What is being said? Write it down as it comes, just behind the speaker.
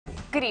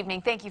Good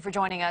evening. Thank you for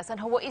joining us on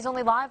Hawaii's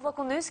only live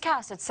local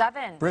newscast at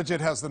 7.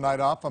 Bridget has the night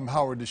off. I'm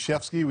Howard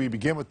Deshevsky. We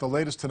begin with the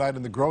latest tonight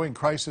in the growing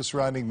crisis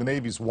surrounding the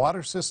Navy's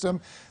water system.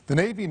 The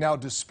Navy now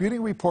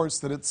disputing reports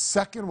that its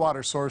second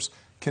water source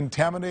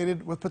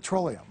contaminated with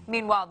petroleum.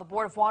 Meanwhile, the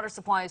Board of Water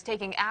Supply is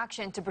taking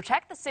action to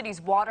protect the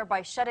city's water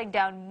by shutting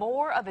down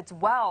more of its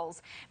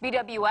wells.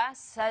 BWS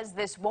says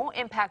this won't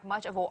impact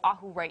much of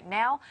Oahu right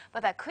now,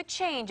 but that could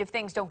change if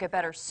things don't get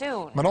better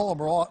soon. Manola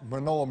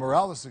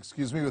Morales,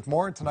 with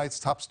more in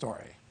tonight's top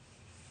story.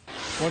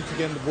 Once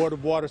again, the Board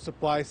of Water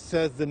Supply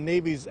says the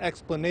Navy's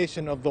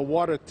explanation of the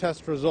water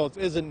test results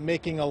isn't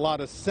making a lot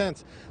of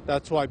sense.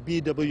 That's why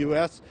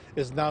BWS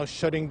is now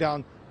shutting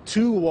down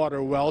 2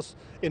 water wells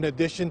in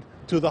addition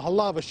to the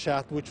Halawa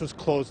shaft, which was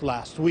closed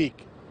last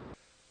week.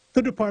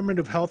 The Department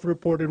of Health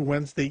reported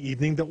Wednesday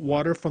evening that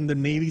water from the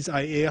Navy's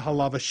Aiea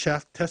Halawa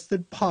shaft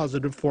tested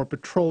positive for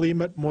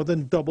petroleum at more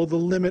than double the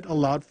limit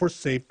allowed for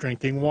safe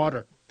drinking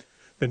water.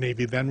 The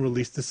Navy then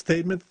released a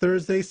statement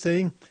Thursday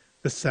saying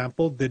the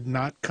sample did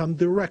not come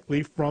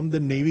directly from the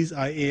Navy's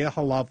Aiea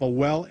Halawa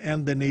well,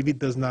 and the Navy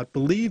does not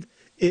believe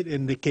it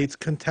indicates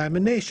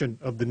contamination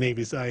of the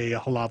Navy's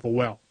Aiea Halawa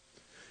well,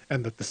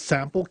 and that the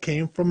sample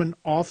came from an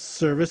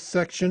off-service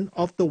section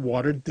of the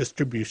water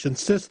distribution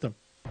system.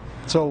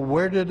 So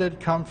where did it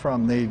come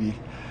from, Navy?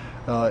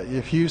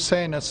 If you're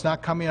saying it's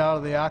not coming out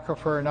of the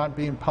aquifer, not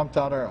being pumped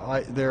out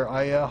of their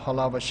Aiea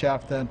Halawa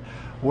shaft, then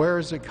where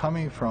is it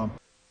coming from?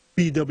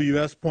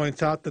 BWS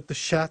points out that the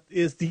shaft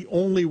is the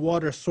only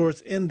water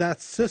source in that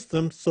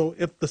system, so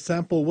if the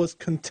sample was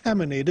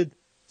contaminated,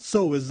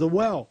 so is the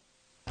well.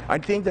 I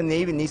think the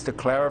Navy needs to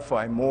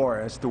clarify more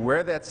as to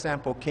where that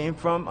sample came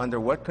from,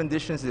 under what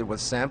conditions it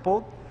was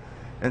sampled,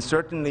 and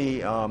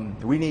certainly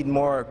we need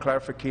more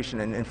clarification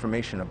and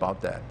information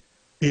about that.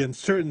 The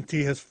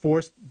uncertainty has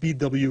forced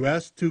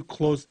BWS to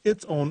close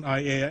its own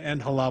Aiea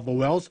and Halawa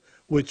wells,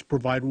 which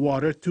provide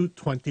water to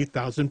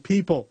 20,000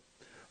 people.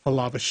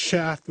 Halawa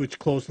shaft, which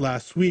closed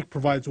last week,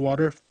 provides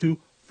water to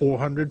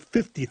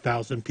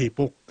 450,000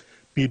 people.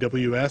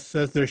 BWS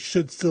says there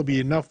should still be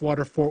enough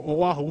water for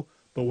Oahu,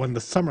 but when the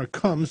summer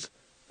comes,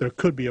 there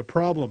could be a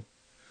problem.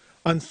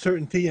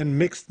 Uncertainty and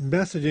mixed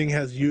messaging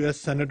has U.S.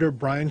 Senator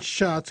Brian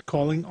Schatz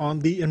calling on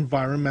the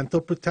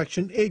Environmental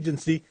Protection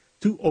Agency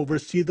to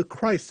oversee the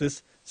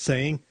crisis,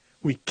 saying,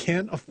 "We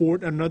can't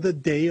afford another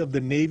day of the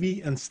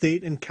Navy and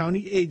state and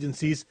county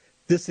agencies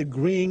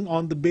disagreeing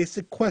on the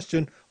basic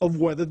question of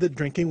whether the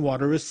drinking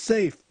water is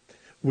safe.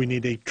 We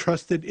need a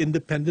trusted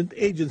independent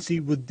agency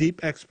with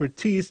deep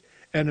expertise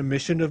and a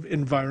mission of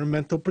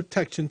environmental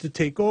protection to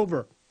take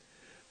over."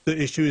 The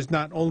issue is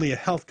not only a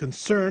health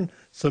concern.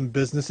 Some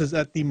businesses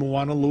at the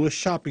Moana Lewis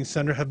Shopping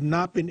Center have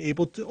not been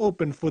able to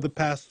open for the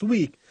past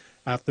week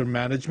after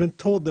management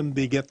told them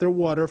they get their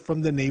water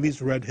from the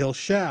Navy's Red Hill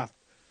shaft.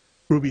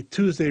 Ruby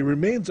Tuesday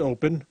remains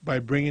open by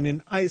bringing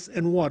in ice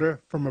and water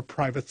from a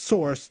private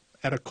source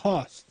at a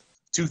cost.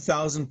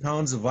 2,000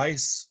 pounds of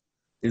ice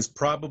is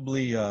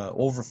probably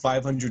over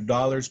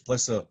 $500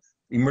 plus a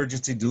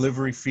emergency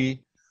delivery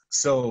fee.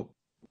 So,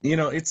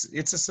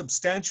 it's a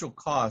substantial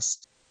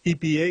cost.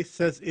 EPA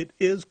says it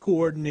is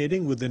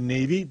coordinating with the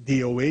Navy,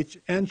 DOH,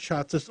 and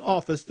Schatz's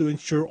office to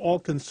ensure all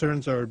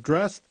concerns are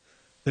addressed.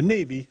 The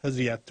Navy has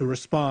yet to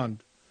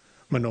respond.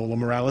 Manola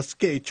Morales,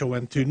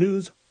 KHON2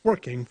 News,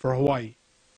 working for Hawaii.